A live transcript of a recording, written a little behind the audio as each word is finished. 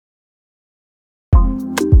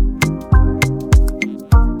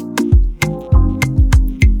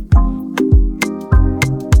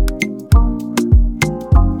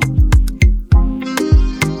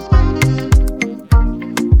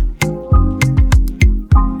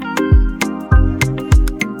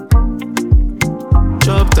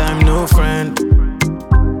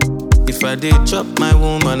dey chop my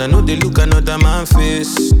woman, I know they look another man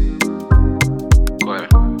face.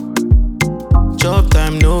 Chop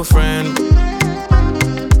time, no friend.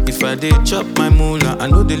 If I dey chop my moolah, I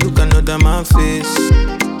know they look another man face.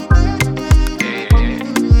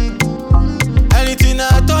 Anything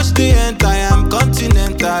I touch, they enter. I am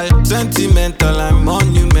continental, sentimental, I'm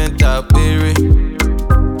monumental, baby.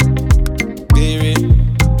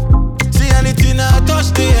 See anything I touch,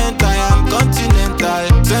 they enter. I am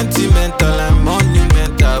continental, sentimental, I'm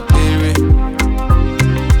monumental, baby.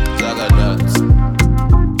 Like that.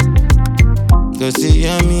 Cause see,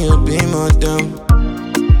 I'm me, you be more dumb.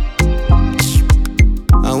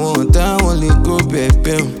 I want that only go,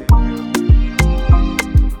 baby.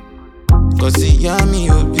 Cause see, I'm me,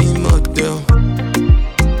 you be more dumb.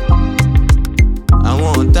 I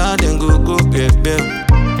want that, then go, baby.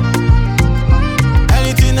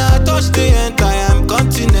 Anything I touch, they enter. I am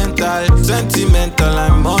continental, sentimental,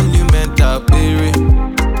 I'm monumental, baby.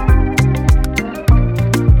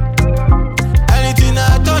 Anything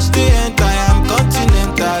I touch, they enter. I am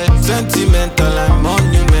continental, sentimental, I'm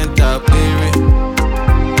monumental, baby.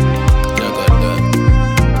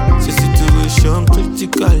 Say situation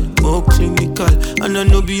critical, more clinical, and I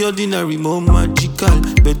no be ordinary, more magical.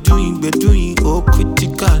 Be doing, oh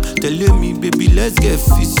critical. Tell me, baby, let's get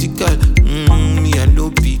physical. Me, I no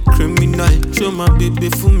be criminal. Show my baby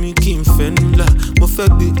for me, Kim Fenula. Mo fẹ́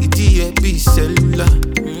gbé ìdí ẹ bí cellular.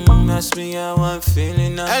 Ask me how I'm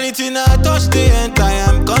feeling now. Anything I touch, they enter. I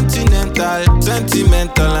am continental,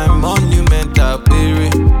 sentimental, I'm monumental, baby.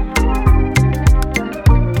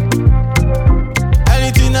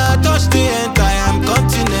 Anything I touch, they enter. I am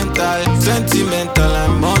continental, sentimental,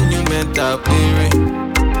 I'm monumental, baby.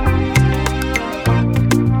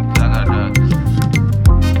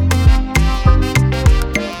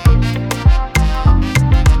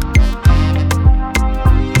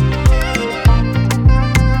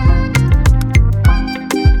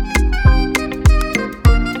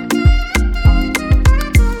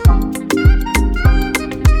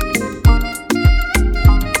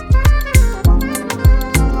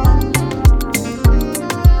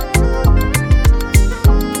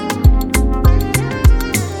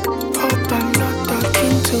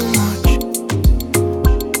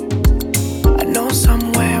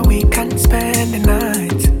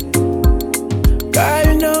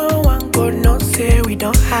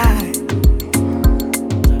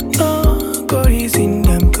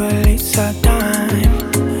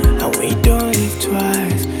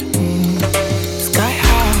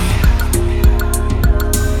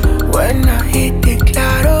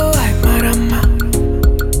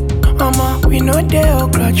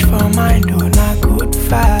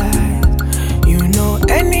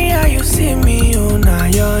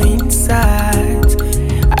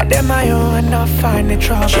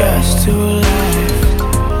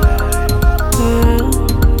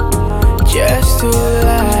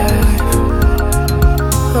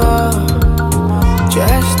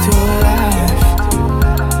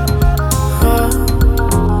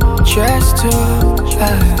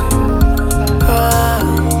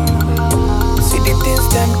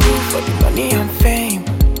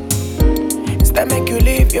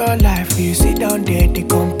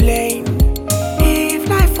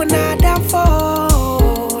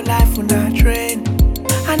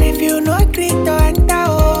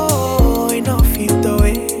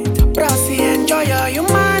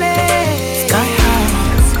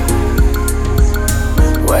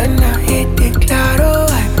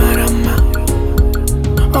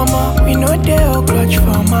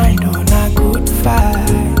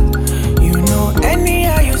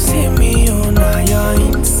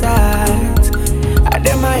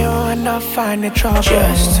 Find the trouble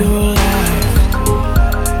just to live,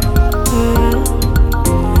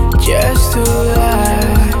 just to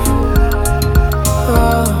live,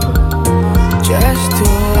 oh, just to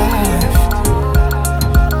live,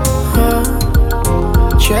 oh,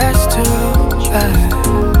 just to live,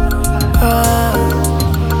 oh.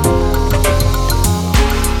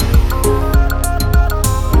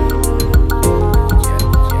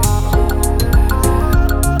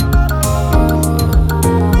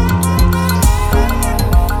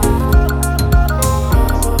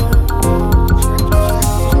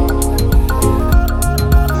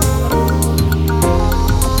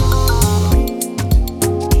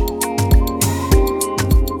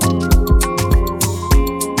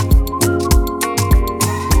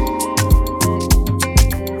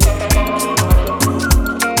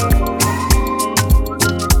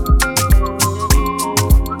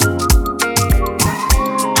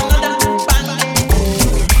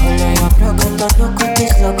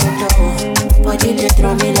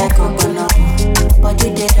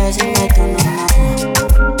 buzzing my tone now.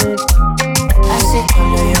 I say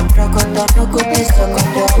color your procoto, no go this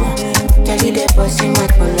socoto. Tell you the buzzing my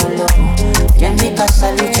color. Can make a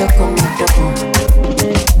salute your commando.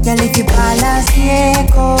 Girl, if you balance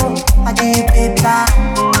Diego, I give you paper.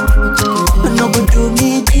 No go do me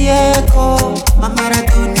Diego, my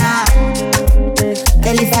Maradona.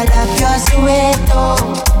 Girl, if I love your sweeto,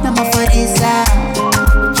 I'm a Forisa.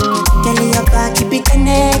 Girl, your back keep it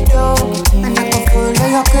connected, and I can follow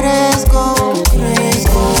your Cresco,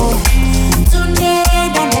 Cresco.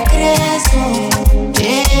 Tonight I'm a Cresco,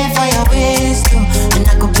 pay for your waist, and I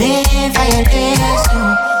can pay for your legs,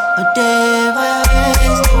 a day for your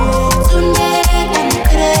waist. Tonight I'm a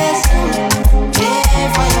Cresco, pay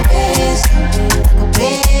for your waist, I can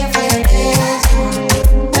pay for your legs.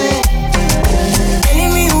 Tell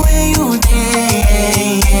me where you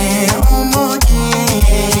dey, more day.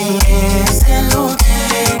 Say look,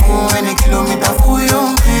 when a kilometer for your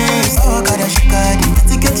face. Oh, God, I should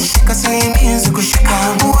get the shake, say music, shake.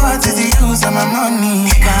 What is the use of my money?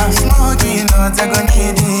 I'm smoking, not I gonna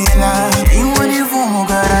need it. You want it for more,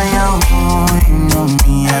 God, I am. You know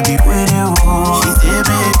me, I be with you. She say,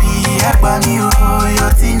 baby, I buy me,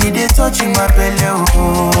 your thing, they touching my belly,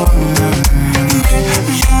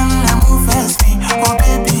 J'aime fast, oh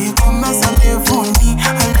baby, come as I live for me.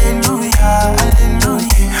 Hallelujah,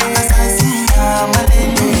 hallelujah. As I see,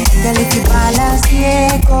 hallelujah. Girl, if you balance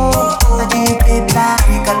Diego, I give you paper.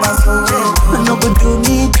 No go do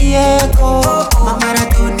me Diego, my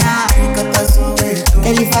Maradona.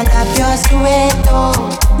 Girl, if I love your sweeto,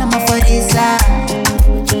 I'm a Forisa.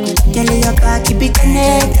 Girl, your back keep it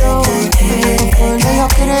connected. Follow your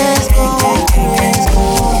Cresco, Cresco.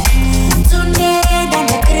 Tonight I'm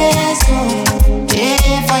a Cresco, pay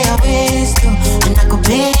for your waist, and I could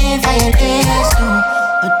pay for your legs,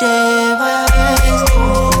 a day for your waist.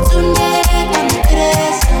 Tonight I'm a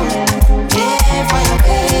Cresco, pay for your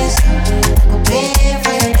waist, I could pay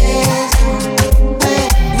for your legs.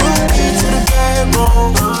 Look into the table,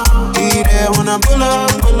 be there when I pull up,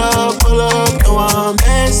 pull up, pull up. No, I'm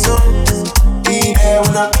messing. Be there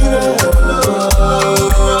when I pull up.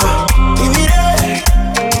 Give me that.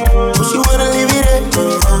 She wanna leave it at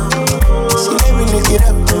so let me lick it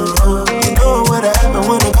up. You know what happened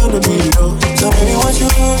when I'm gonna be low. So baby, what you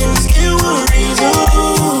do? Just give one reason.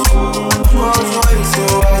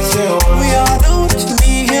 We all know that you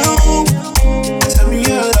need you. Tell me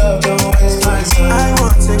your love, don't waste my time. I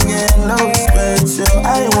want to get low special.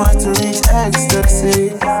 I want to reach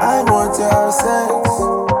ecstasy. I want to have sex.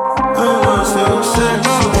 I want to have sex.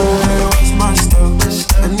 What's my stuff?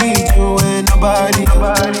 I need you and nobody.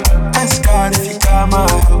 Ask God if you got my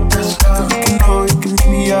help. If you can know, you can meet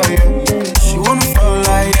me out here. She wanna fall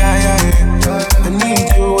like yeah. I need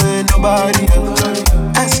you and nobody else.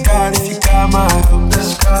 Ask God if you got my help. If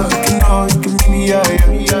you can know, you can meet me out here.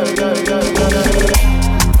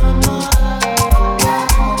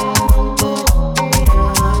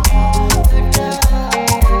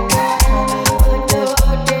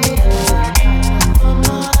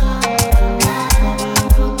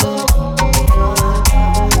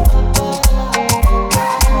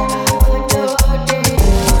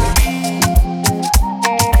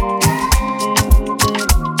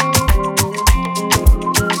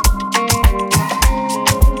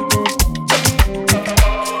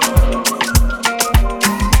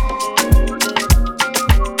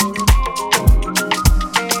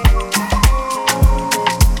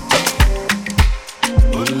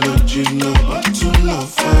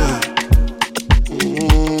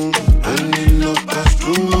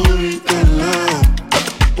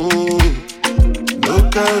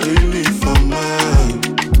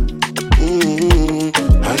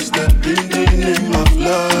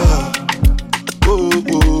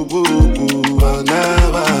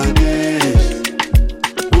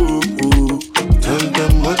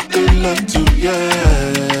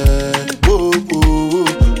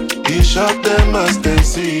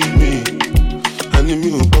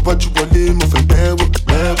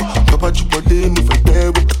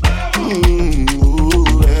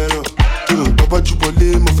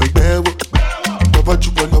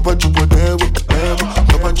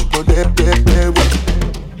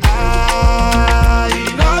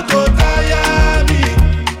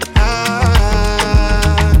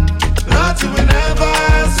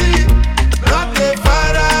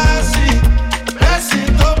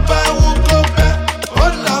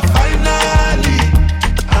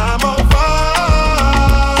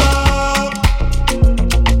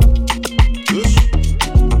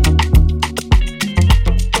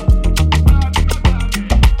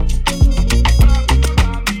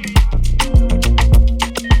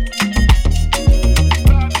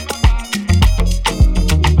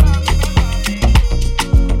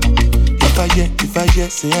 yeah,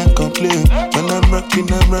 say I complain. When I'm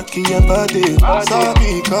rocking your body. Saw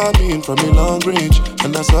me coming from a long range,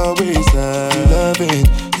 and that's always loving.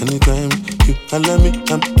 Anytime you holler me,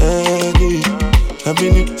 I'm early. I've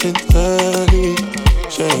been it since early.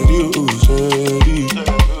 Sherry,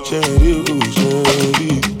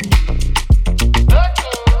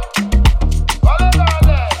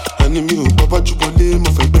 Ẹni mi ò bàbá jùbọ̀lé, mo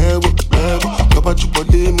fẹ́ gbẹ́wò. Bàbá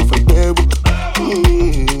jùbọ̀lé, mo fẹ́ gbẹ́wò.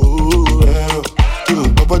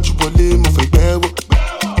 Bàbá jùbọ̀lé, mo fẹ́ gbẹ́wò.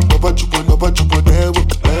 Bàbá jùbọ̀lé,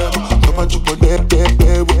 bàbá jùbọ̀lé,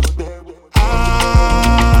 gbẹ́wò. I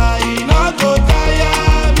no go tire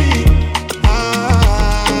me.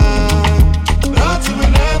 Nothing we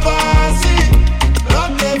never see. Not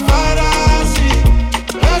the fantasy.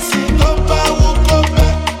 Blessing go by, who go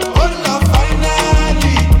back. Oh, Lord,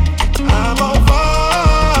 finally, I'm on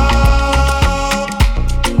fire.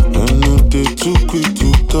 I know they too quick to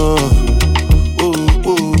talk.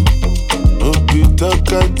 Don't be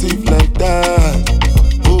talkative like that.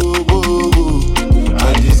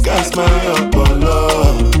 I disguise my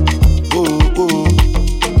love.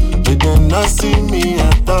 They did not see me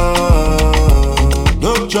at all.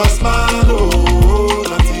 No just man,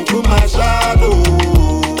 not even my shadow.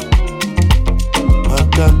 I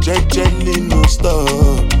got jelly, no stop.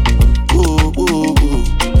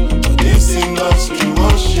 This industry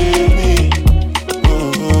won't shame me.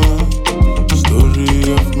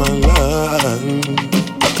 Story of my life.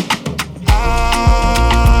 I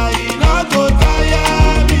no go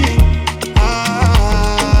tire me.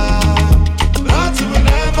 Nothing we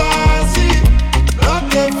never see. Not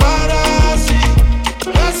the fantasy.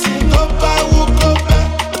 Blessing go by, who go back.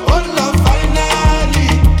 Oh, Lord, finally,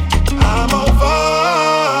 I'm on fire.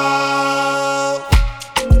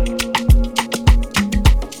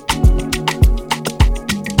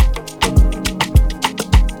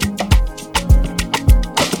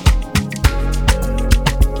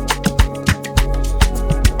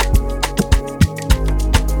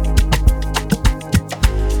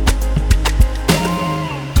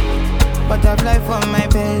 Butterfly for my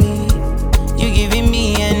belly, you giving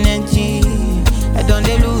me energy. I don't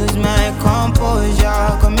dey lose my composure,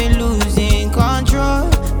 got me losing control.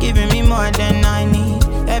 Giving me more than I need.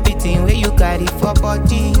 Everything where you carry for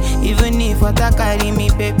body, even if what I carry me,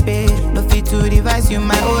 baby. No fit to revise you,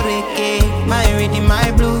 my oreke, my reading,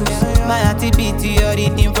 my blues, my activity, your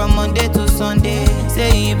reading from Monday to Sunday.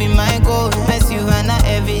 Say you be my goal, mess you and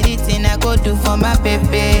everything I go do for my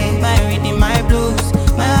baby. My reading, my blues,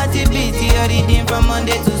 my activity, your reading from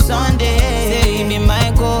Monday to Sunday. Say you be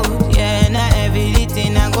my goal, yeah, not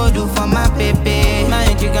everything I go do for my baby. My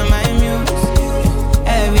trigger, my muse,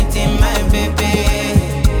 everything my baby.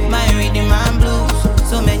 My reading, my blues,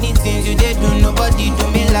 so many things you did do, nobody do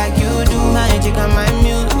me like you do. My trigger, my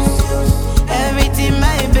muse, everything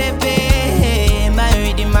my baby. My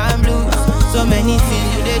reading, my blues, so many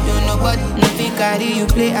things you did do, nobody. Nothing carry you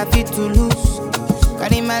play, I fit to lose.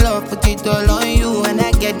 Carry my love, put it all on you. And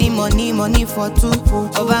I get the money for two.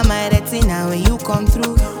 Over my retina when you come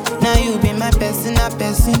through. Now you be my personal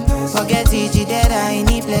person. Forget teach that I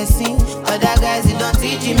need blessing. Other guys, they don't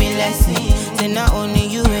teach me lesson. Say not only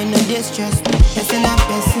you ain't no distress me. Personal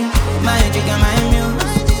person, my trigger, my muse,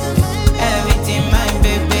 everything my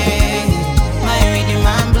baby. My reading,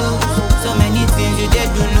 my blues, so many things you did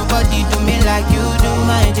do, nobody do me like you do.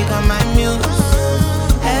 My trigger, my muse,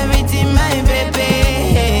 everything my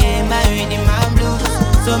baby. My reading, my blues,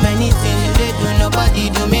 so many things you did do, nobody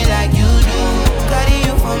do me like you do. Carry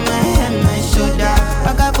you for my head, my shoulder.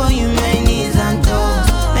 Back up for you, my knees and toes.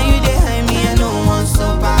 Now you dey hide me, I no one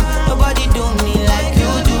sober. Nobody do me like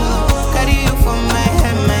you do. Carry you for my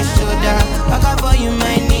head, my shoulder. Back up for you,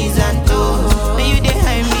 my knees and toes. Now you dey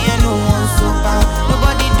hide me, I no one sober.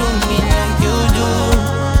 Nobody do me like you do.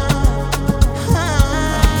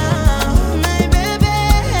 My baby,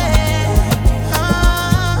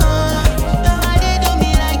 nobody do me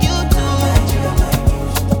like you do.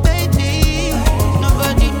 Baby,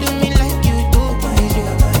 nobody do me like you do.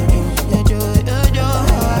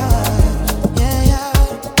 Yeah, yeah.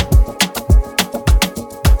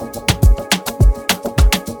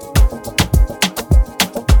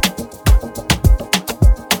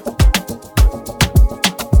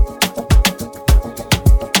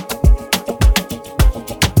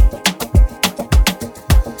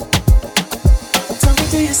 Tell me,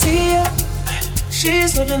 do you see her?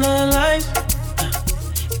 She's living her life.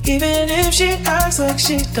 Even if she acts like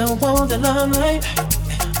she don't want the limelight.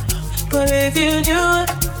 But if you knew it,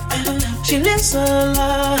 she lives her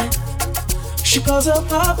life. She calls her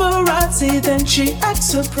paparazzi, then she acts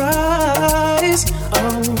surprised.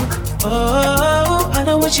 Oh, Oh, I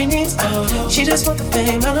know what she needs. Oh, she just want the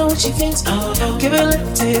fame. I know what she thinks. Oh, give it a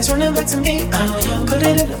little taste, running back to me. Oh, put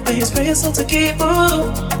it in the face, pray it's all to keep.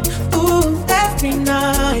 Ooh, every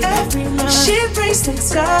night, she brings to the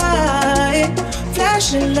sky,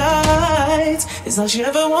 flashing lights. It's all she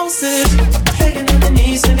ever wants is begging on the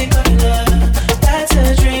knees to be popular. That's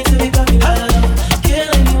her dream to be popular. Kill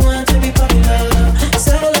anyone to be popular.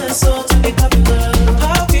 Sell her soul to be popular.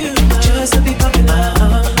 Popular, just to be popular.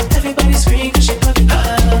 Everybody scream 'cause she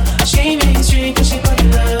popular. She mainstream 'cause she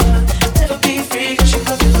popular. Never be free 'cause she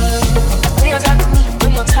popular. Lay on top of me, put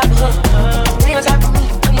me on top of her. Lay on top of me,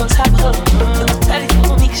 put me on top of her. Daddy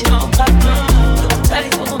for me 'cause she know I'm popular. Daddy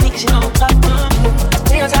for me 'cause she know I'm popular.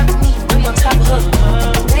 Lay on top of me, put me on top of her.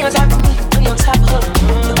 Lay on top of me, put me on top of her.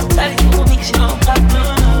 Daddy for me 'cause she know I'm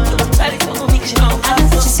popular. Daddy for me 'cause she know I'm popular. I know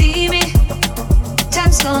that you see me,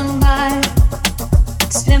 time's gone by.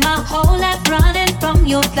 Spend my whole life running from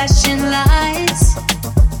your flashing lights.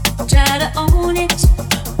 Try to own it,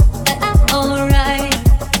 but I'm alright.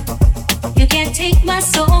 You can't take my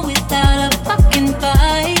soul without a fucking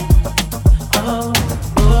fight. Oh,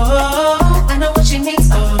 I know what she needs.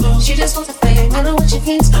 Oh, she just wants a fame. I know what she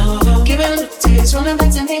needs. Oh, give it a little taste, running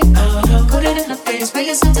back to me. Oh, put it in her face, pray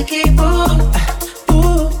it's all to keep.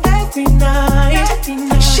 Ooh, every night,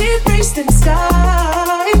 she breaks the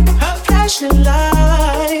sky, flashing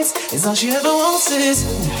lights. It's all she ever wants is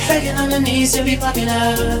begging on her knees to be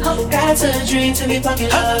popular. That's her dream to be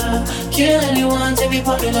popular. Kill anyone to be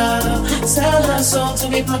popular. Sell her soul to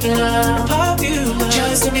be popular. Popular,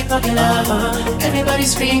 just to be popular. Everybody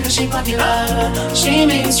scream 'cause she popular. She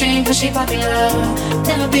mainstream 'cause she popular.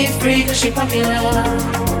 Never be free 'cause she popular.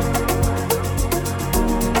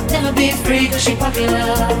 Never be free 'cause she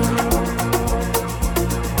popular.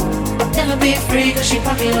 Never be free 'cause she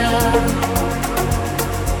popular.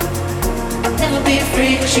 Never be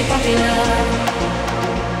free 'cause she popular.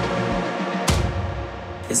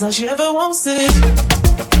 It's all she ever wants is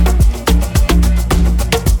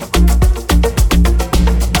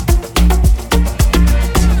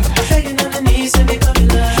begging on her knees to be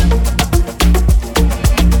popular.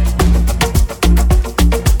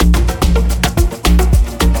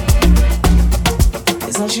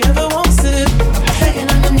 It's all she ever wants is begging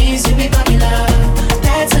on her knees to be popular.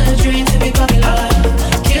 That's her dream to be popular.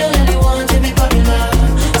 Kill anyone to be popular.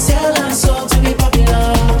 Sell her soul to be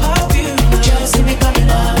popular. Popular, just to be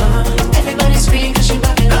popular. Everybody scream 'cause she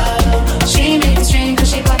popular. She mainstream 'cause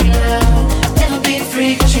she popular. Never be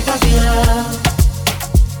free 'cause she popular.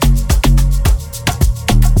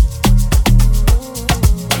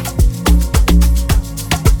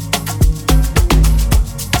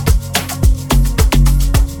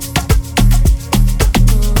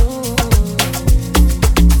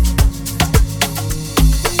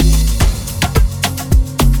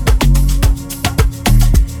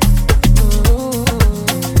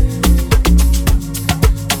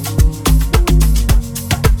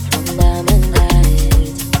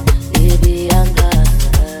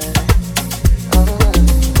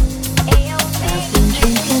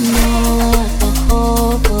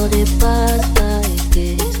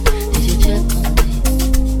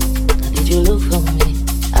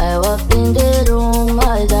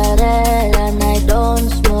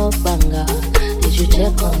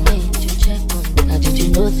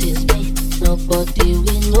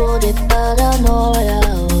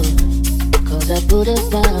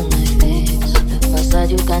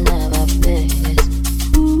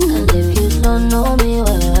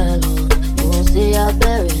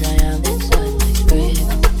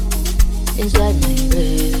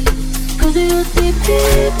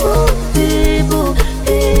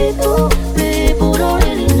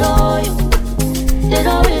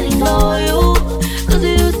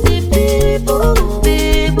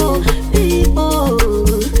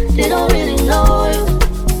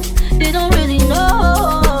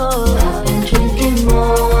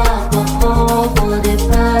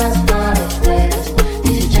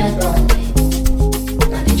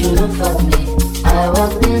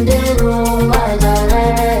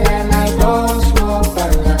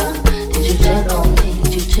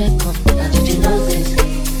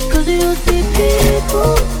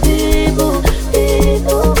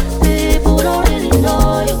 People don't really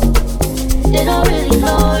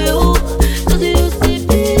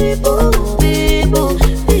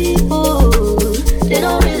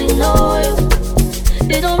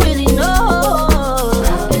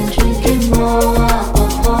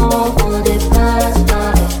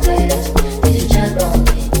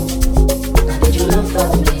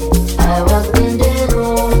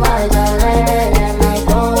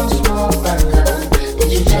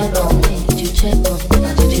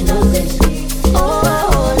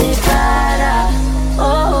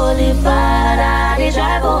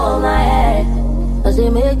say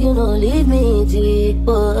make you no leave me deep,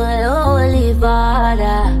 boy, holy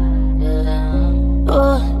father. Yeah.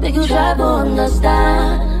 Oh, make you try to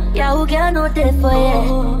understand. Yeah, who can no day for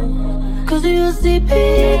you? Cause you see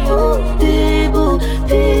people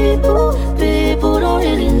don't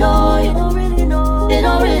really know you. They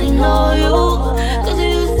don't really know you. Cause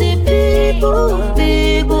you see people,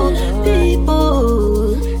 they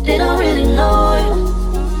don't really know you.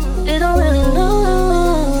 They don't really know.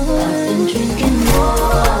 I've been drinking more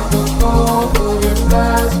alcohol for the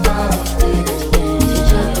past 5 days.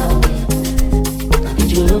 Did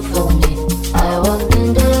you look for me? I walked in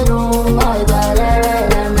the room, I got it,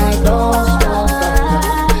 and I don't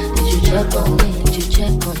stop. Did you check on me? Did you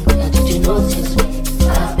check on me? Did you notice me?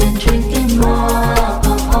 I've been drinking more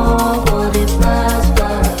alcohol for the past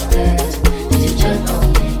 5 days. Did you check on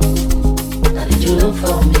me? Did you look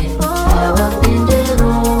for me? I walked in the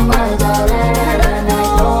room, I got it, and I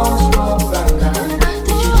don't smoke longer.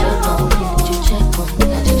 Did you check on me? Did you check on me?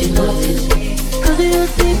 Did you notice me? Cause you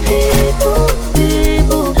see people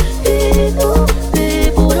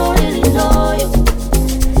don't really know you.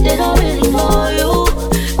 They don't really know you.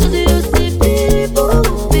 Cause you see people,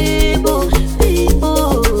 they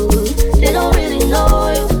don't really know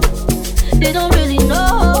you. They don't really know.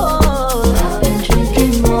 I've been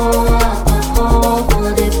drinking more alcohol for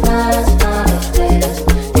the past 5 days.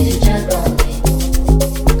 Did you check on me?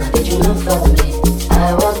 Did you look for me? I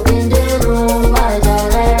walked in the room, I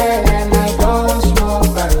got it, and I don't smoke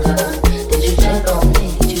longer. Did you check on me?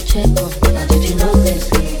 Did you check on me? Did you notice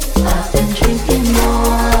me? I've been drinking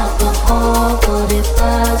more alcohol for the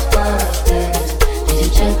past 5 days. Did you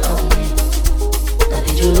check on me?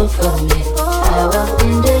 Did you look for me? I walked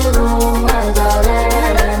in the room, I got it,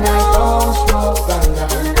 and I don't smoke longer.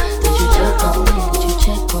 Did you check on me? Did you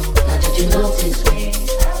check on me? Did you notice me?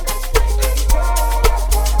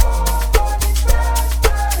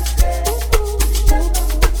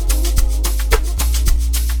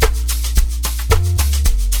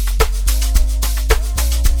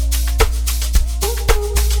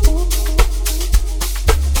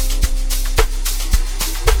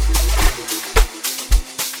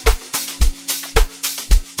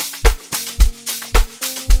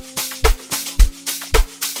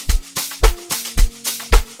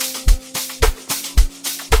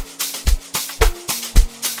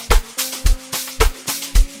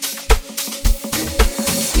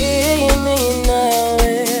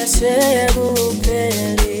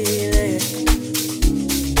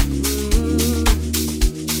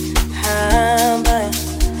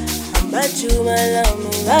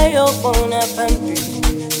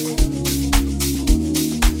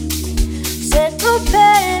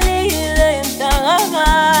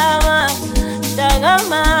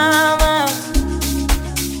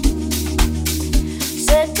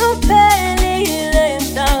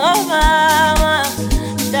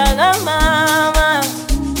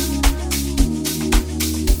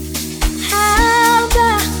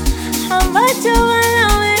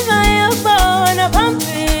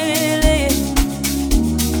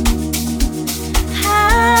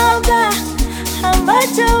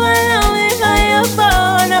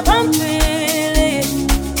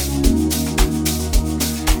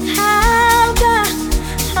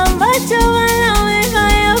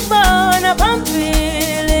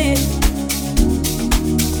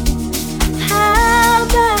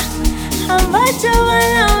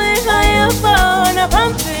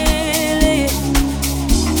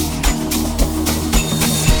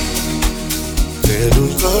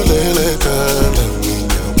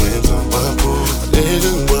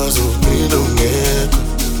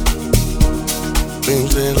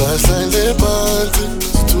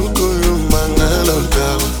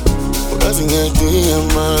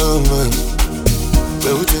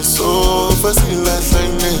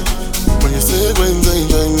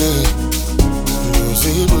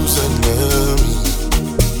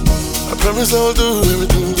 I promise I'll do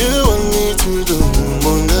everything you want me to do.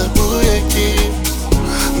 Mona Buyaki,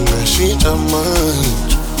 Nashita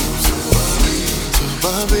Mind. So,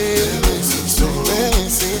 Bobby, so many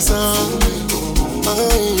seasons.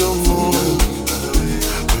 I'm your moon.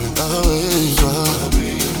 Always Bobby.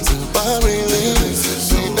 So, Bobby,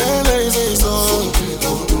 say that lazy song.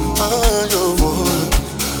 I'm your moon.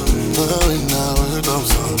 Now it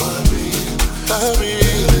comes on Bobby. Bobby,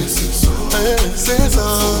 say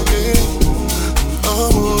something.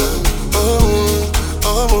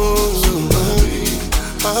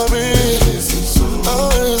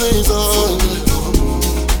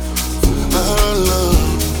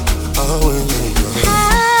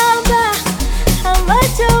 How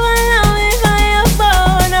much you wanna be for your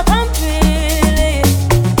phone?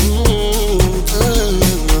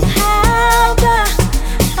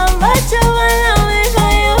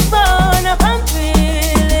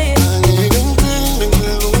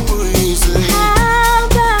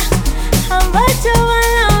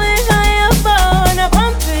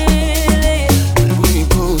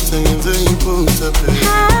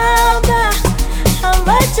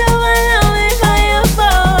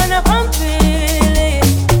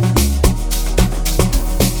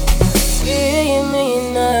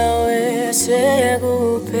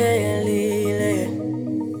 sekuphelile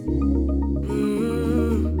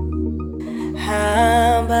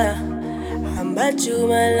hamba hamba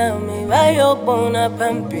juma lami bayobona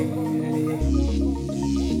phambili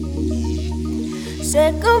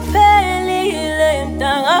sekuphelile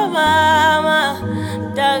mntaka mama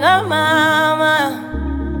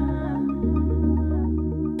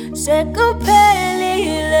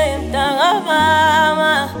sekuphelile mntaka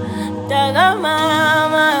mama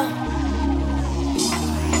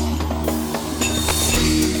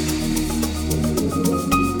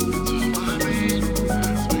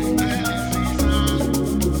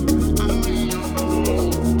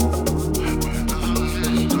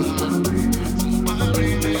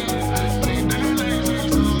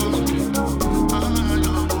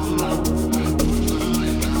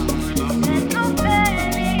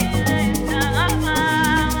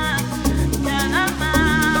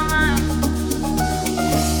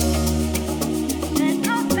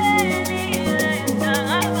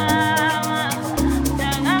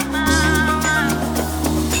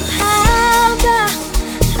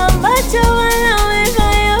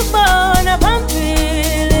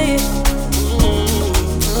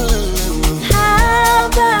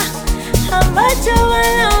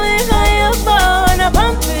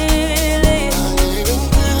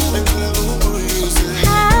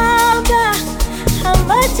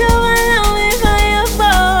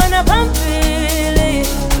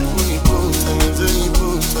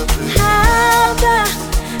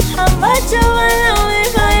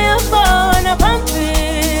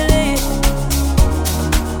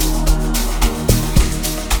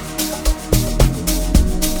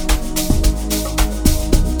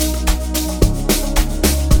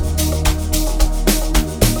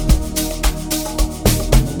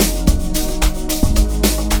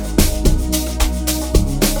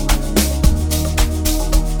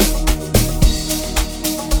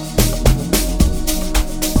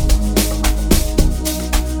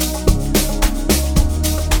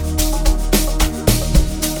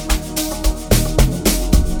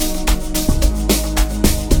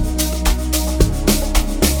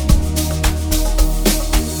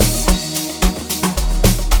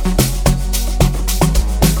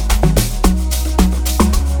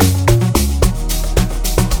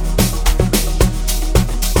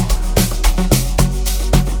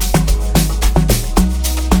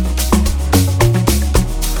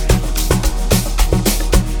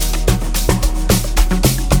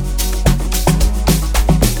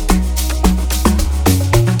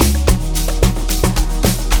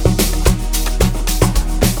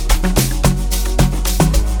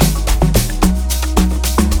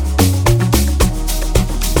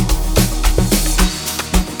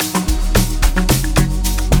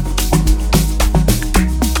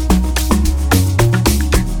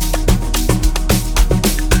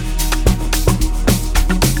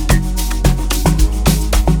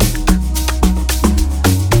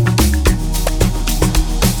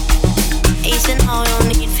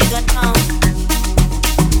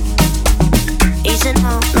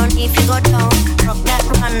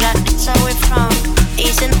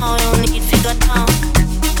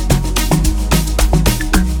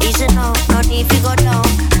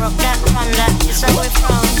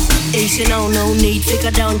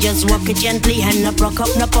Gently and no broke up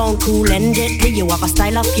no pound. Cool and deadly, you have a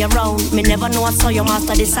style of your own. Me never know I saw you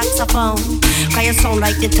master the saxophone. Cause you sound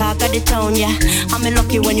like the talk of the town, yeah. I'm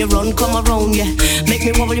lucky when you run, come around, yeah. Make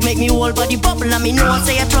me wobble, make me whole body bubble. And me know I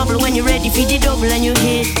say you trouble when you're ready for the double. And you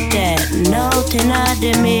hit that nothing I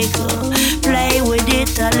the maker. Play with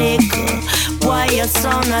it a little. Why your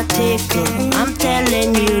son a tickle? I'm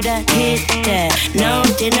telling you that hit that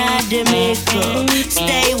nothing I the maker.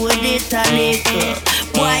 Stay with it a little.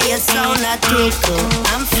 Why you so not tickle?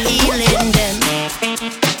 I'm feeling them.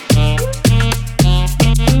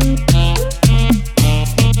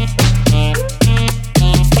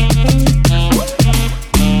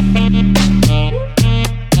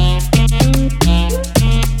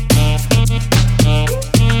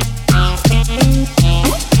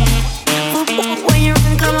 When you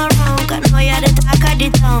run, come around, 'cause know you're the talk of the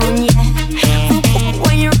town, yeah.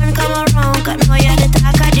 When you run, come around, 'cause know you're the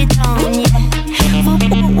talk of the town, yeah.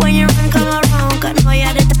 When you run, come around, 'cause know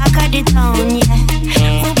you're the talk of the town, yeah.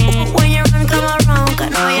 When you run, come around, 'cause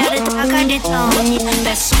know you're the talk of the town, yeah.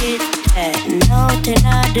 That's it, nothing I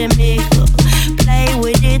the maker. Play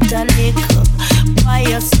with it a little. Why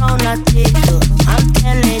you so not tickle? I'm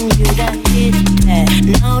telling you that hit that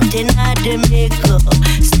nothing I the maker.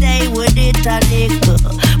 Stay with it a little.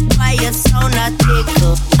 Why you so not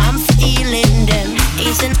tickle? I'm feeling them.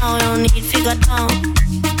 Easy now, you don't need figure down.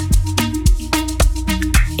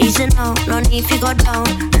 Easy now, no need to go down.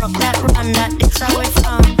 Rock that run, that it's how we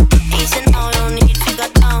from. Easy now, no need to go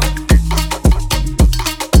down.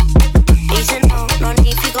 Easy now, no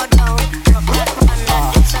need to go down. Rock that run,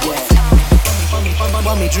 that it's how we from.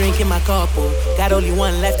 Want me drinking my cup, oh. Got only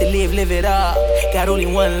one life to live, live it up. Got only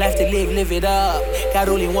one life to live, live it up. Got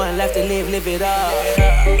only one life to live, live it up.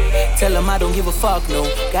 Tell them I don't give a fuck, no.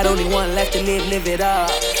 Got only one life to live, live it up.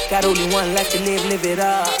 Got only one life to live, live it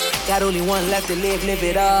up. Got only one life to live, live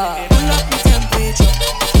it up. Cool up my temperature.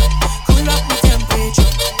 Cool up my temperature.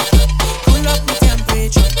 Cool up my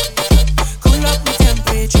temperature. Cool up my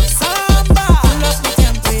temperature. Samba. Cool up my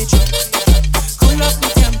temperature. Cool up my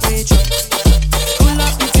temperature. Cool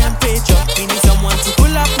up my temperature. We need someone to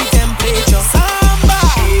cool up my temperature. Samba.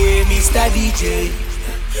 Hey, Mr. DJ,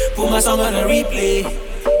 put my song on a replay.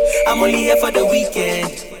 I'm only here for the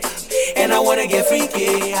weekend, and I wanna get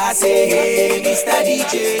freaky. I say, hey, Mr.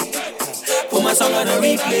 DJ, put my song on a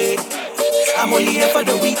replay. I'm only here for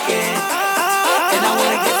the weekend, and I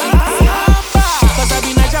wanna get freaky. Cause I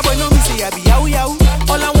be Naija boy, no me say I be yahoo yahoo.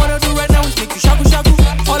 All I wanna do right now is make you shaku shaku.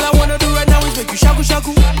 All I wanna do right now is make you shaku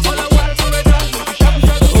shaku. All I wanna do right now is make you shaku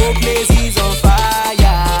shaku. The whole place is on fire.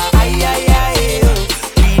 Ay, ay, ay, oh.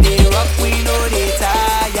 We dey rock, we know they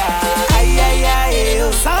tire. Ay, ay, ay,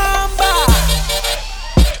 oh. Samba.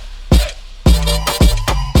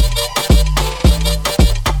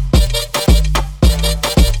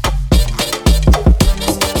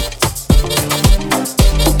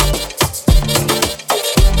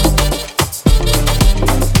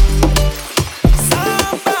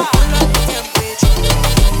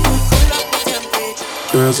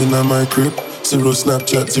 Girls in my crib, zero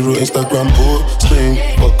Snapchat, zero Instagram posting.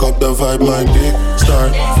 Fuck up the vibe, my dick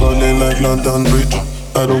start falling like London Bridge.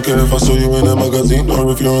 I don't care if I saw you in a magazine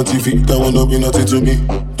or if you're on TV. That will not be nothing to me.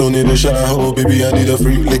 Don't need a shower, baby, I need a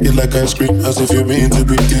freak. Lick it like ice cream, as if you're being to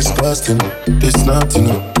be disgusting. It's not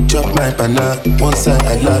enough. Chop my banana, one side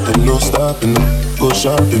I love and no stopping. Go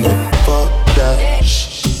shopping, fuck that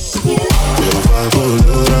shh. If I go,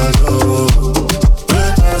 no,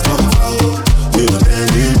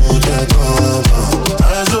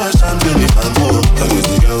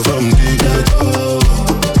 from the ghetto,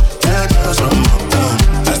 yeah, girls from uptown.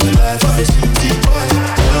 That's the life of a city boy.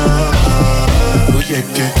 Oh yeah,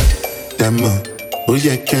 yeah, dama. Oh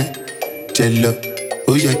yeah, yeah, jello.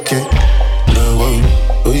 Oh yeah, yeah, no.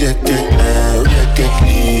 Oh yeah, yeah, oh yeah,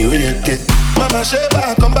 yeah, oh yeah, yeah. Mama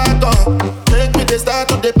Sheba, come back on. Make me the start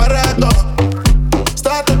to the paragon.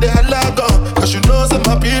 Start to the halagon. Cause you know some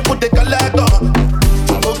my people they calagon.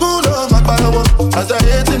 Oguno, my power. As I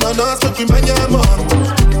hate in on us, make me man your mom.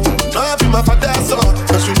 I be my father's son,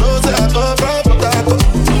 cause you know say I come from Potato.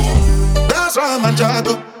 That's why I'm a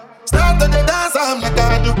jago. Start to the dance, I'm like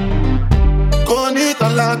I do. Go need a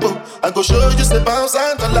lago. I go show you the bounce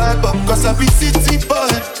and the lago. Cause I be city boy.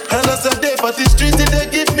 And as I day for the streets, they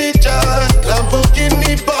give me joy.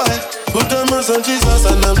 Lamborghini boy. Put them on Jesus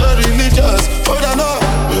and I'm not religious. But I know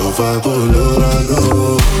if I go low, I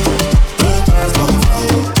go.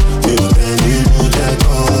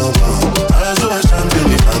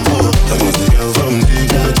 From the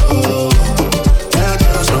ghetto, yeah,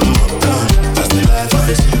 girls from uptown. That's the life of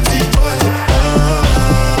a city boy.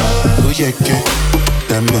 Oh yeah, yeah,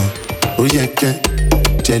 dama. Oh yeah, yeah,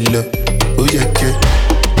 jello. Oh yeah, yeah,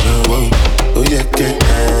 oh yeah, yeah,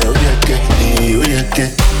 oh yeah, yeah, oh yeah, yeah.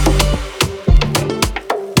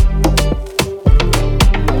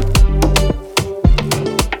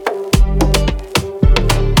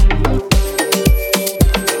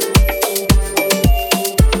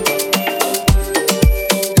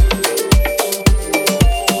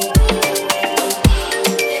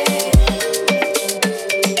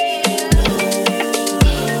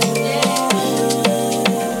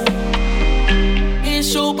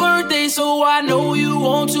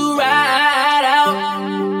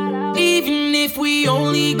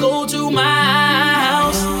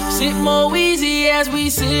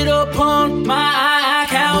 Sit upon my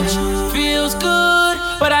couch. Feels good,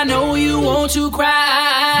 but I know you want to cry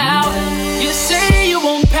out. You say you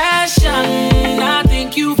want passion, I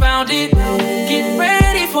think you found it. Get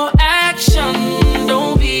ready for action,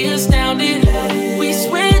 don't be astounded. We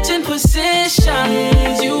switching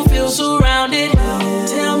positions, you feel surrounded.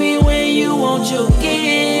 Tell me when you want your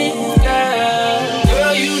gift, girl.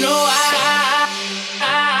 Girl, you know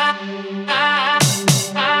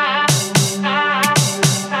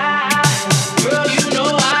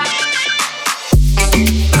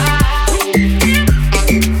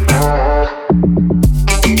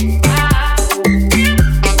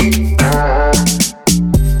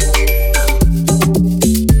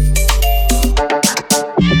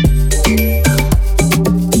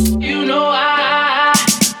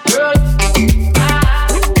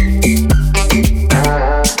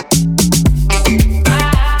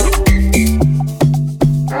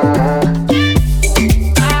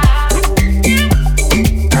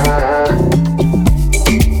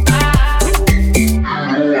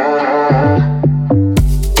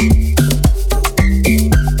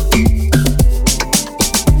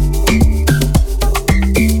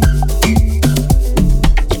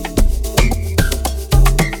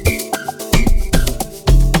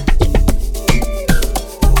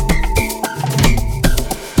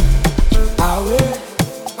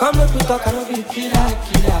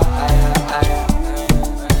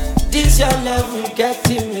level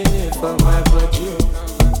getting me for my body.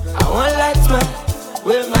 I want light my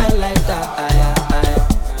with my lighter.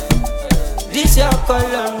 This your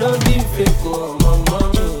color, no be fake, oh my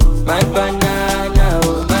mommy. My banana,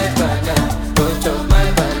 oh my banana, don't chop my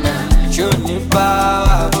banana. Show me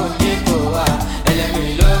power, don't be power. And let me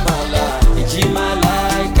love my life. It's my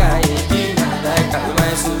like,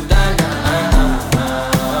 my Sultana.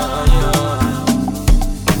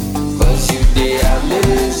 Cause you dey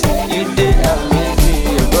amazing,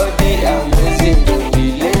 your body amazing. Don't be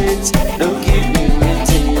late, don't keep me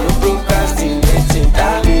waiting, no procrastinating.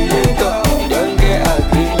 Terminator, you don't get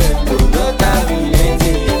agreement, no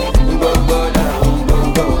terminating.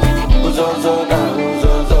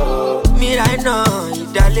 Me right now,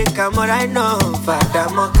 Idaleka mo right now, Fada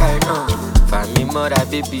mo kai now. Fami mọ́ra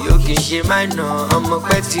baby, ó kì í ṣe máa nà. Ọmọ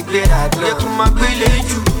pẹ́ ti gbéra gan. Yẹ kí n máa gbélé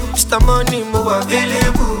jù. Mr. Money mo wà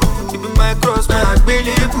available. Ibi my cross máa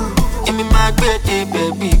gbélébù. Èmi máa gbé dé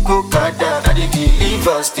baby kó kàdá. I dey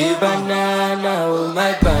deliver stay banana, oh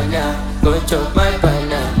my banana. Go chop my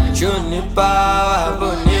banana. Show ní power, bó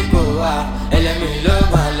ní kò wá. Ẹlẹ́mi ló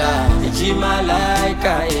máa la. Èjì máa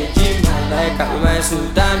láìka, my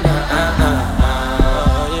Sultana.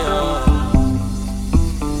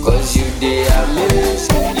 Cause you dey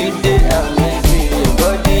amazing, your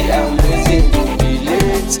body amazing. Don't be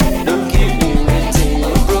late, don't keep me waiting, no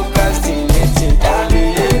procrastinating.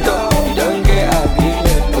 Terminator, you don't get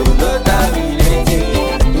agreement, no terminating.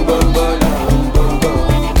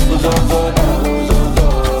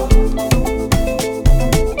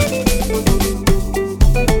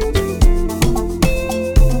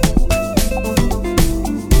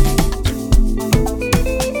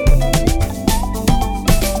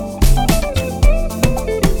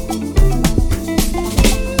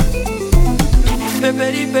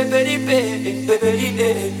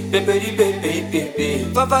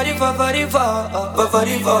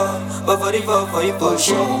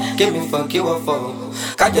 Give me fuck you up for.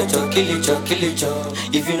 Can't you kill it.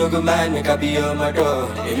 If you no go mind, make I be on my door.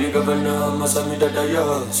 If you go no, must have me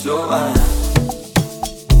that slow man.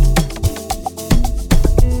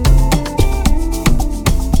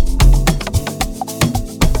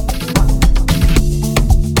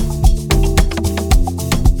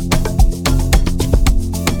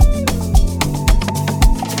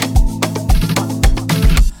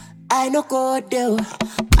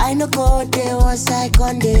 I no go there, once I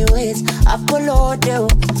on the ways. Apollo there,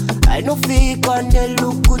 I no fake on the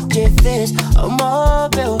look good your face. I'm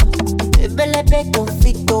mobile, belle beg to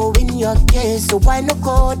fit to win your case. So I no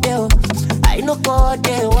go there,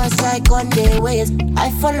 once I on the ways. I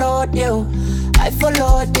follow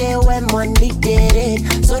there when money did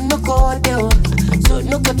it. So no go there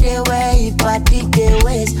where you party the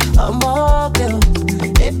ways. I'm mobile,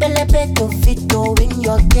 belle beg to fit to win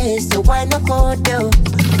your case. So why no go there?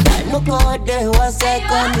 I no go there once I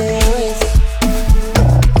on the ways.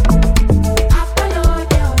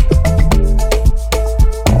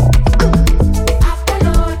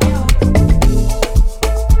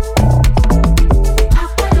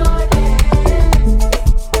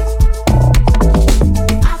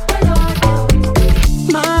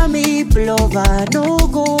 No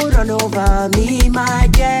go run over me, my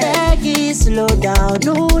dear. Peggy, slow down,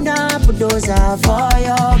 no na bulldozer for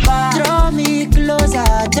your back. Draw me closer,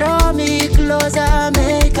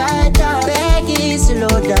 make I die. Peggy, slow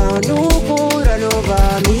down, no go run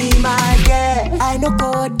over me, my dear. I no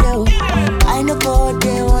go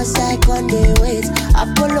there, once I on the ways.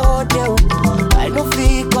 Apollo there, I no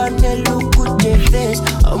fake on the look with your face.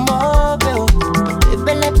 I'm mobile,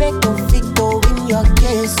 belle beg to fit to win your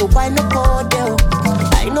case. So why no go there?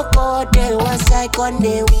 I no go there once I on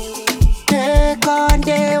the way. Take on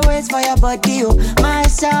the ways for your body, oh. My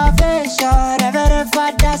salvation, Reverend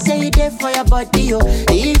Father say it there for your body, oh.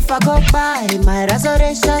 If I go by, my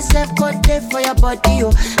resurrection self go there for your body,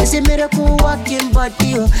 oh. It's a miracle walking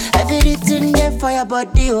body, oh. Everything there for your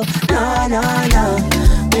body, oh. No.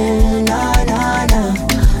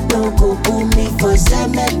 No go put me for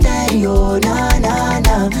cemetery, oh, na.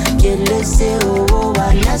 Can't say, oh,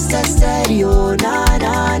 unnecessary, oh, na,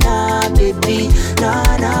 baby, na,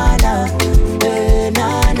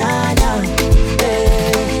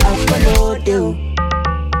 I follow you.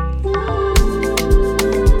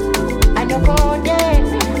 I no go there,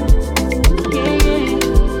 yeah.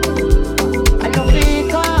 I no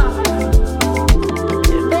pick up.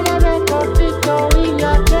 Better make a picture in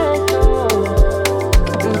your chest, oh.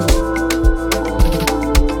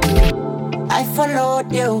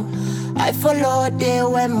 I followed you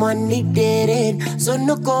when money did it. So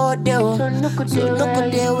no go there,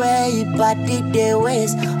 where you party the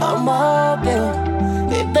ways. I'm mobile,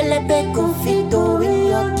 Baby, confito in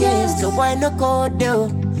your case. So why no go there?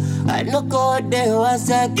 I no go there. Once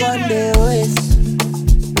I go there, ways.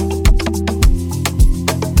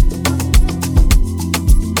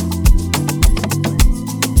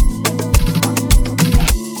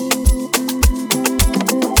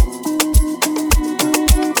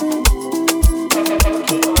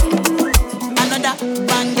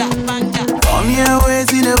 Come here,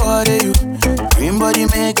 wait in the water, you. Green body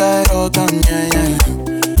make I rock on, yeah.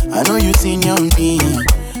 I know you seen your me.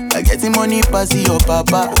 I get the money pass your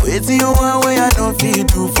papa. Wait till you one way I don't feel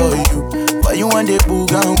do for you. Why you want the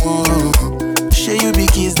boogan one? Share you be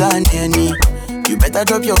kiss than any. You better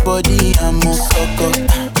drop your body and move suck up.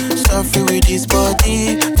 Suffer with this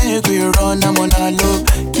body. Make we run, I'm on a low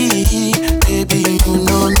key. Baby, you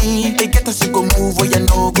know me. They get us to go move where you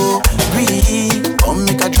no go. Breathe. Come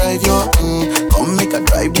make a drive your come make a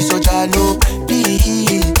drive this so jalo.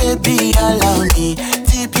 Baby, allow me.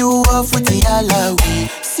 Tip you off with the alawi.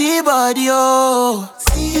 See body, oh.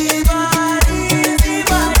 See body,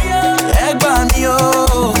 oh. Egg by me,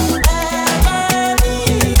 oh.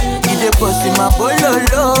 DJ post in my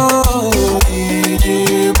bololo.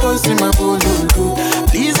 DJ post in my bololo.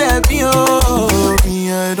 Please help me, oh.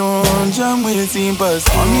 Me, I don't jam with him, but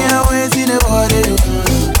come here, wait in the water.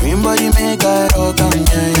 Green body make I rock on,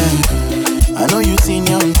 yeah. I know you seen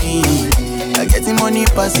your me. I get the money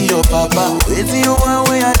pass your papa. Wait till you one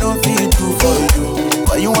way I don't feel do for you.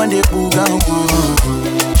 Why you want the boogan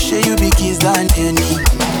one? Share you be kiss than any.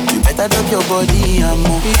 You better drop your body and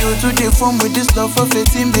move. You to the phone with this love for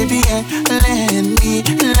 15, baby, and lend me.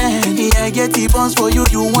 I get the bounce for you.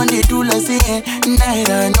 You want it do like say night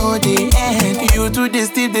I know the end. You to the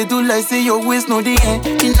still they do like say your waist know the end.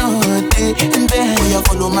 You know the and then oh, you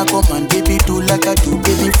follow my command, baby, do like I do,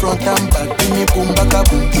 baby, front and back, give me boom back a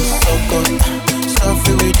boom. So good,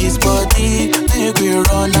 suffer with this body. Make we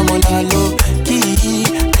run, I'm on a low key.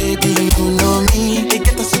 Baby, you know me. They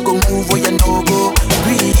get us to go move where you no go.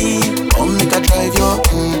 Breathe. Come make a drive your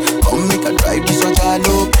come make a drive this one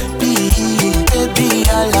jalo. Baby,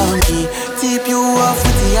 allow me. Tip you off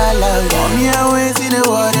with the allow. Come here, wait in the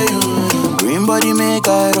water, you. Green body make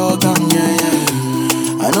a rock on,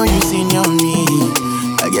 yeah. I know you seen your me.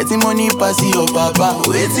 I get the money pass your papa.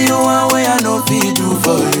 Wait till you one way I no feel do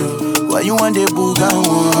for you. Why you want the boogan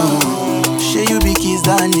one? Share you be kiss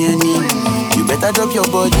than any. You better drop your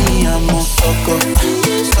body and move suck up.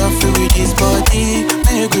 Suffer with this body.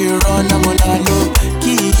 Make we run, I'm on a low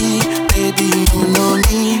key. Baby, you know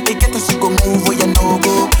me. They get us to go move where you no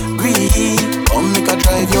go. Breathe. Come make a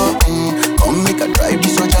drive your come make a drive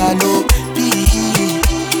this so jalo.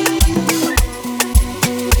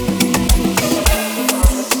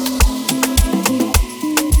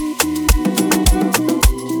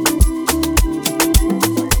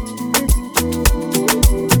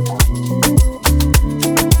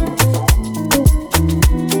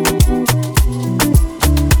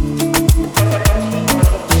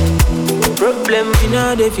 Problem in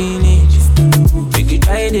all the finish. We could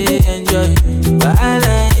try to enjoy. But I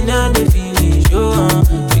like in all the finish. Oh,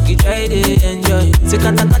 we could try to enjoy. Se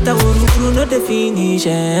kata kata uru no the finish.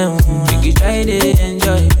 We could try to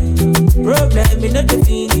enjoy. Problem in all the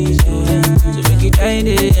finish. So we could try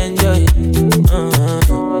to enjoy.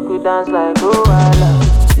 We could dance like Luala.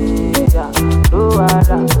 Yeah,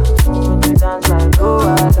 Luala. We could dance like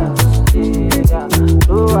Luala. Yeah,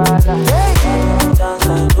 Luala. Dance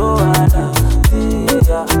like Luala.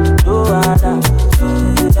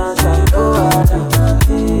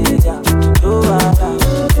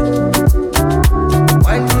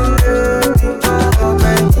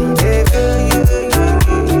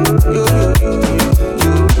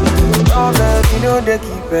 They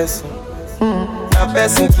keep person, that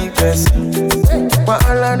person keep person. But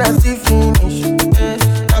all of us still finish.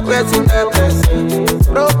 That person, that person.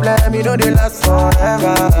 Problem, you know they last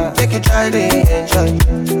forever. Take it, try to enjoy.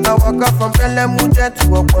 I walk up from Pelemuja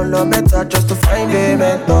to Apollo Meta just to find a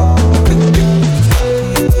mentor.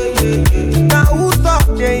 Now who talk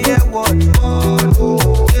they hear what?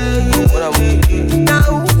 Now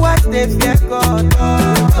who watch they fear God?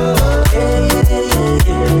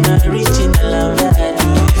 Not reaching the love that I do.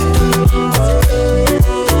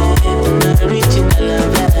 Not reaching the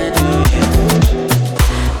love that I do.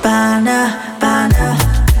 Bana, bana,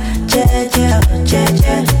 jeje,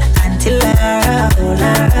 jeje, until Lara,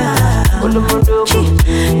 Lara.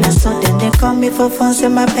 Now so then they call me for fun, say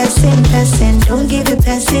my person. Don't give you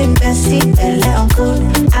person, belle uncle.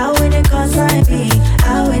 How will they consign me?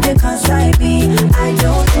 How will they consign me? I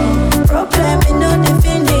don't know. Problem, you know the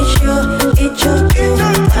finish you. It choke you,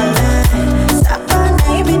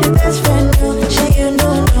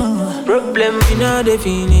 Problem, you know the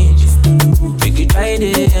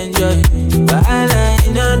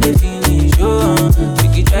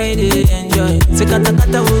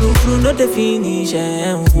finish,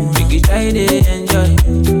 make you try to enjoy.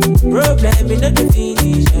 Problem is not the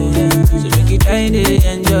finish, so make you try to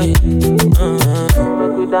enjoy.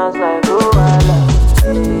 Make you dance like Luala,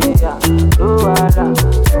 yeah, Luala.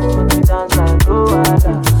 Make you dance like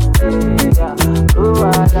Luala, yeah,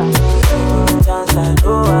 Luala. Dance like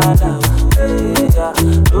Luala, yeah,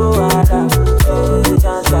 Luala.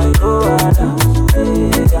 Dance like Luala,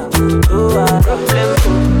 yeah, Luala.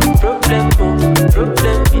 Problem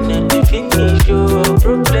in the finish, yo.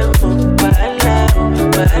 Problem,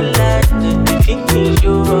 wahala in the finish,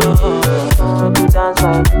 yo. Dance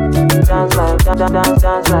like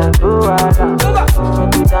Luala.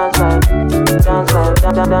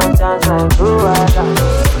 Dance like Luala.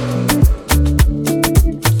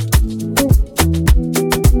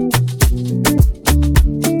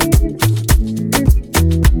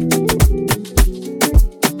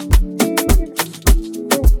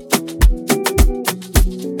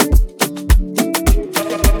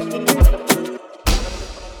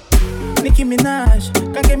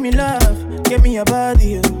 Give me love, give me your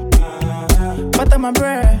body, butter my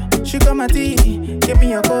bread, sugar my tea, give me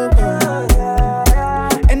your cocoa.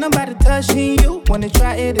 Ain't nobody touching you, wanna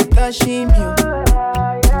try it, it's touching you.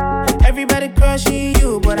 Everybody crushing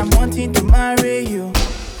you, but I'm wanting to marry you.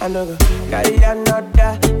 I know go carry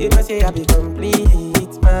another, you know say I be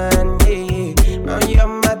complete, man, yeah. Man, your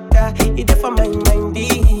matter, it's for my mind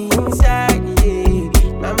inside, yeah.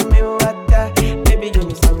 Man, me water, baby, give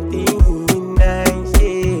me something.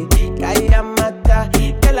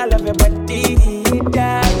 I love your body, look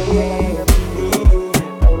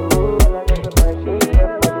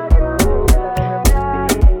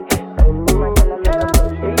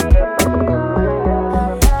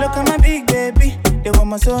at my big baby, the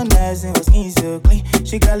woman so nice and her skin so clean.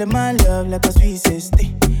 She call it my love like a sweet sister.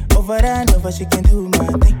 Over and over, she can do my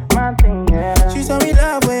thing, yeah. She's so in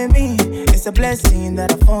love with me. It's a blessing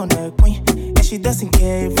that I found her queen. And she doesn't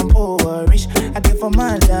care if I'm poor or rich. I give her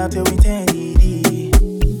my love till eternity.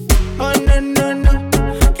 Oh no, no, no,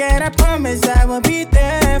 can I promise I will be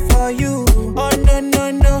there for you? Oh no, no,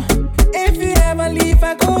 no, if you ever leave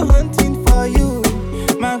I go hunting for you.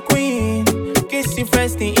 My queen, kiss you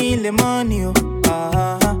first thing in the morning,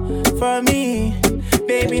 for me,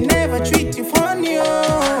 baby never treat you funny,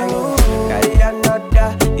 carry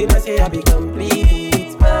another, you know say I be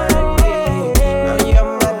complete, man, yeah. Now your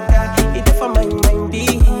mother, it's for my mind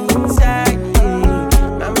inside,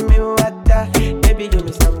 yeah. Now me water, baby give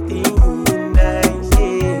me something.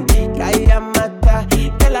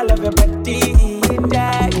 I love your body,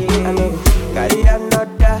 yeah. I know, carry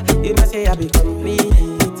another, you know say I be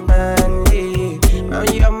complete, man, yeah. Now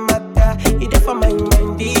your matter, it's for my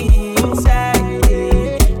mind inside,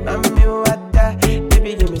 yeah. Now me water,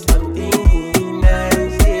 baby give me something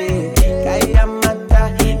nice, yeah. Carry another,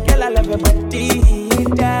 girl I love your body,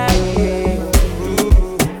 yeah.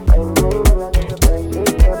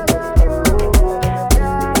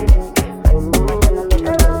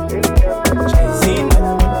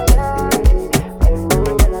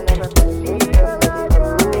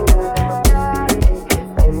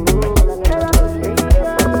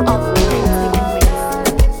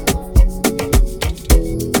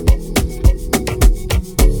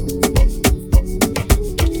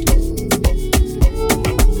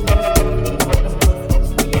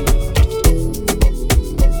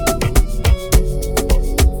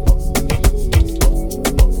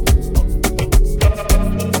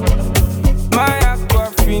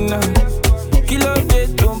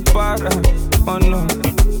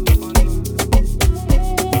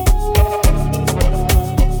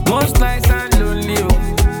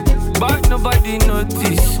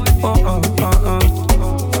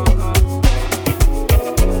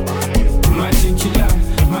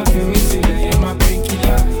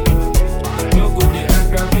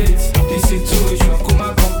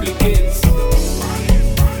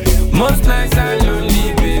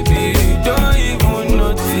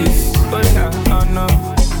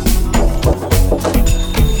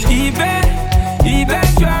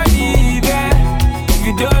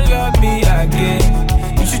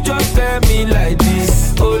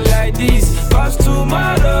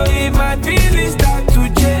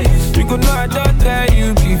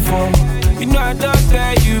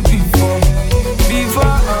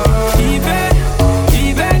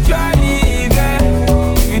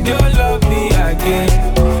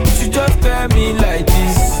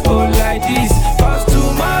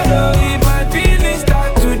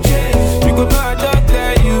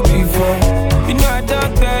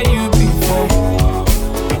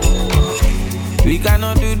 We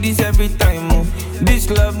cannot do this every time, oh. This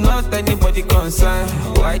love not anybody concern.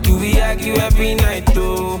 Why do we argue every night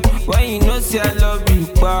though? Why you know say I love you,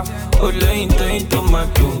 pa? Olo into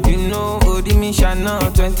tomato. You know, Odi me shana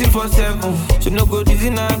 24/7. So no go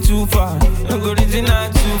reason not too far. No go reason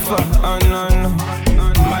not too far. Oh no no.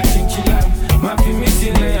 My chinchilla, my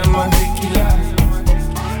missing layer, my tequila.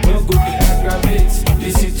 No go be aggravate. The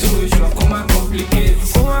situation come and complicate.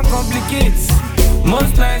 Come and complicate.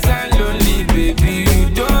 Most nights I'm lonely, baby. You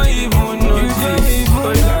don't even notice.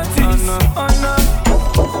 Oh no.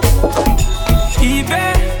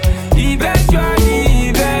 Eventually,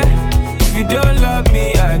 if you don't love me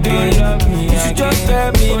again, you should just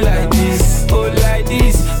tell me like this, oh like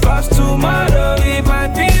this. Cause tomorrow if my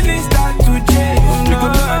feelings start to change, you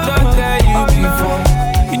know I don't tell you before.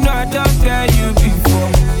 You know I don't tell you before.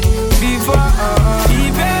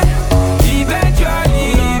 Eventually,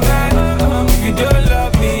 if you don't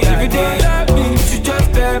love me again, you should just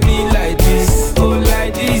tell me like this, oh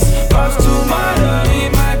like this. Cause tomorrow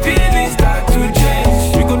if my feelings start to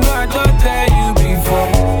change, you know I don't tell you before.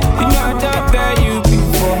 You know I don't tell you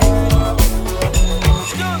before.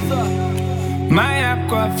 My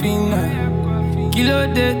aquafina, kilo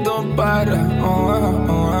de don't para.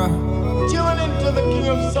 Tune into the king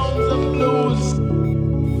of songs and blues.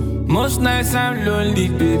 Most nights I'm lonely,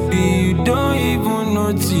 baby. You don't even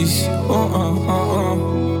notice.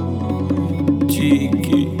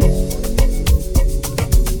 Cheeky.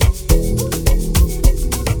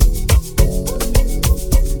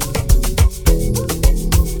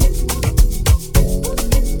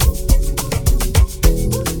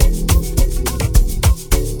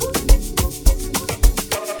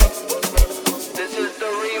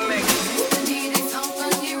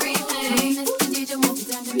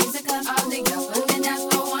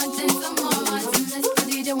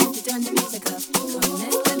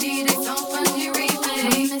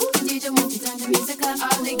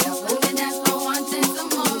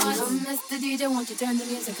 Turn the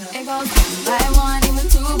music up. It goes 1 by 1, even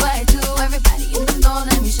 2 by 2. Everybody in the floor,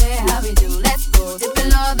 let me show you how we do. Let's go. Dip it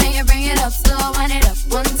low, then you bring it up slow. Wind it up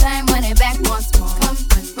 1 time, wind it back once more. Come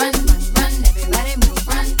run. Everybody move,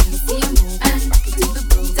 run. Let me see you move and rock it to the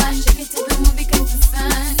groove. Done, shake it to the movie, come to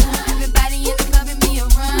sun. Everybody in the club, give me a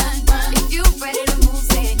run. If you ready to move,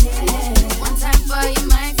 say it, yeah. 1 time for your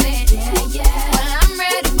mind, say it, yeah. Well, I'm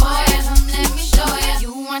ready for you. Come, let me show you.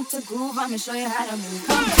 You want to groove, I'ma show you how to move.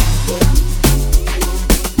 Come.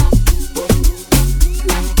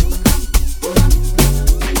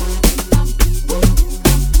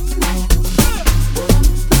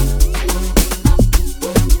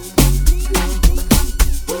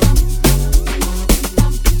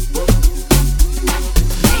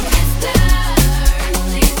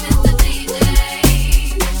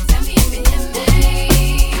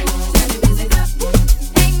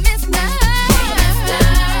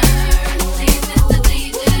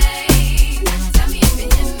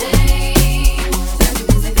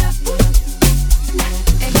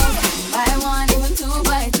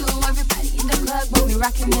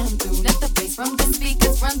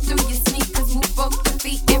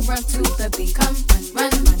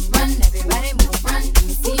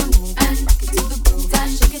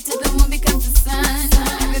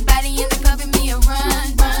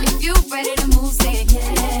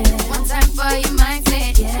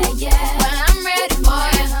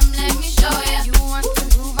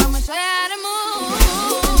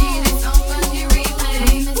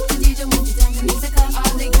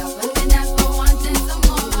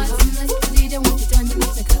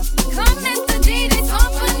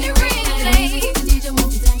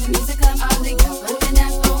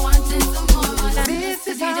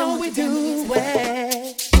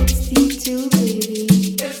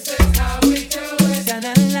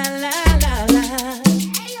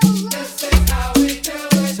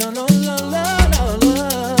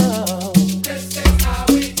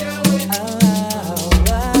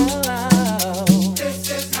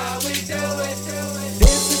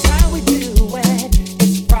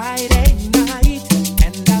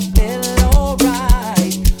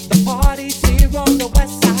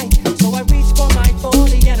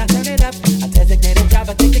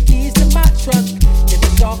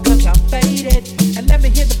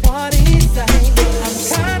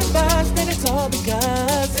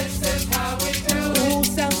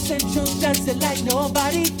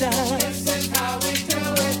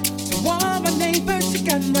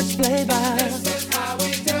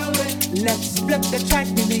 Let's flip the track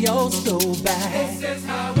in the old school back. This is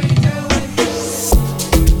how we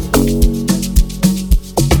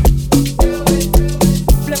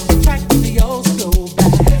flip the track in the old school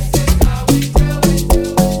back. This is how we do it.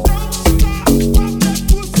 Don't stop, pop that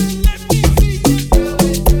pussy, let me see it.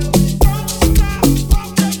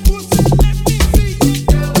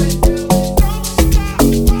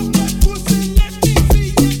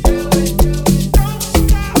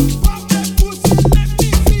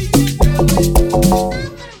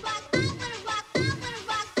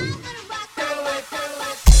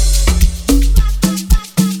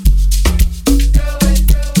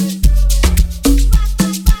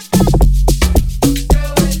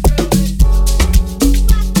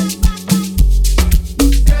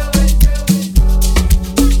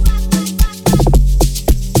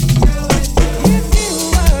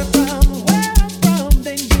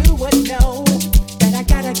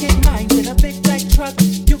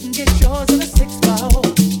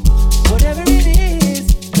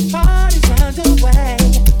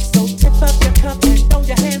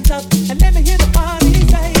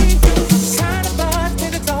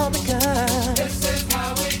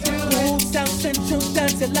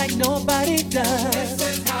 it like nobody does.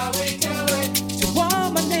 This is how we do it. To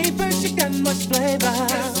all my neighbors, you got much flavor.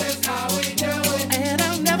 This is how we do it. And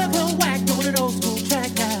I'll never go whack on an old school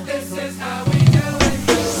track now. This is how we do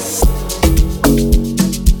it.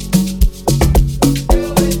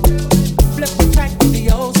 Flip the track to the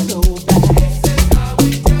old school back. This is how we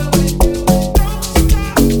do it. Don't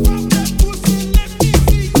stop, pop that pussy, let me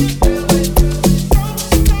see you do it. Don't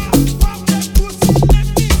stop, pop that pussy, let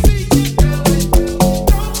me see you do it. Don't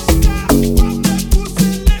stop, pop that pussy,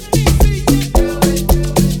 let me see you do it.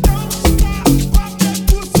 Don't stop, pop that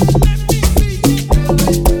pussy, let me see you do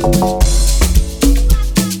it.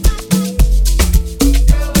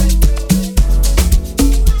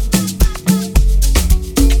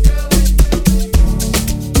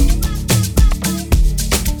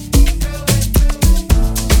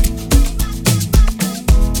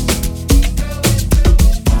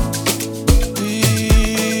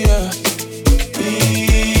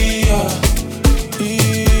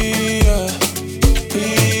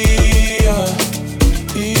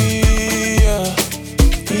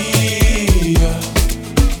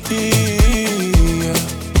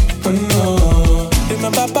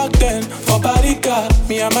 Remember back then, for Barika,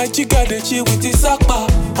 me and my chica dey chill with the sakpa.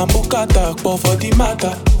 And Bukata pọ̀ for the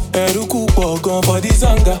matter. Eruku pọ̀ gan for the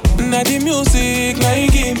zanga. Na the music, na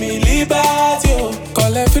it give me liberty.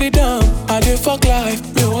 Call it freedom, I dey fuck life,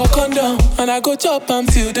 me walk on down. And I go chop am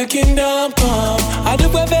till the kingdom come.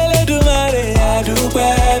 Adúpẹ́ f'Ẹlẹ́dùmarè, adúpẹ́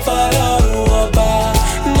f'Ọlọ́run ọba.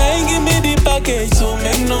 Na it give me the package, so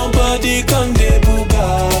make nobody come dey buga.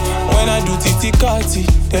 When I do titi kati,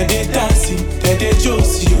 they dey dancing, they dey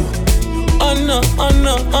josi you. Oh no, oh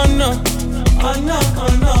no, oh no, oh no,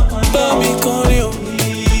 oh no. Bá mi kọrin o,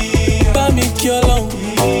 bá mi kí Ọlọ́run.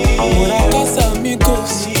 Mo ra casa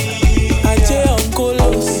amigos, ajé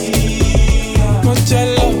oncolos. Mo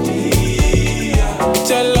jello,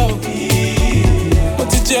 jello, mo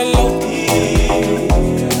ti jello,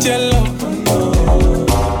 jello.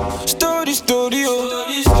 Story, oh.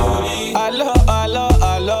 Hello.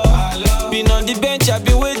 Been on the bench, I've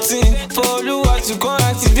been waiting for Oluwa to come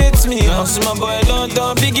activate me. I'm my boy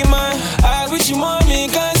London, biggie man. I wish you mommy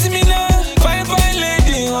can see me now. Fine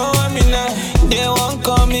lady, oh I'm in now. They won't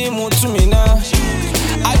call me, move to me now.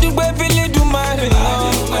 I do baby, do my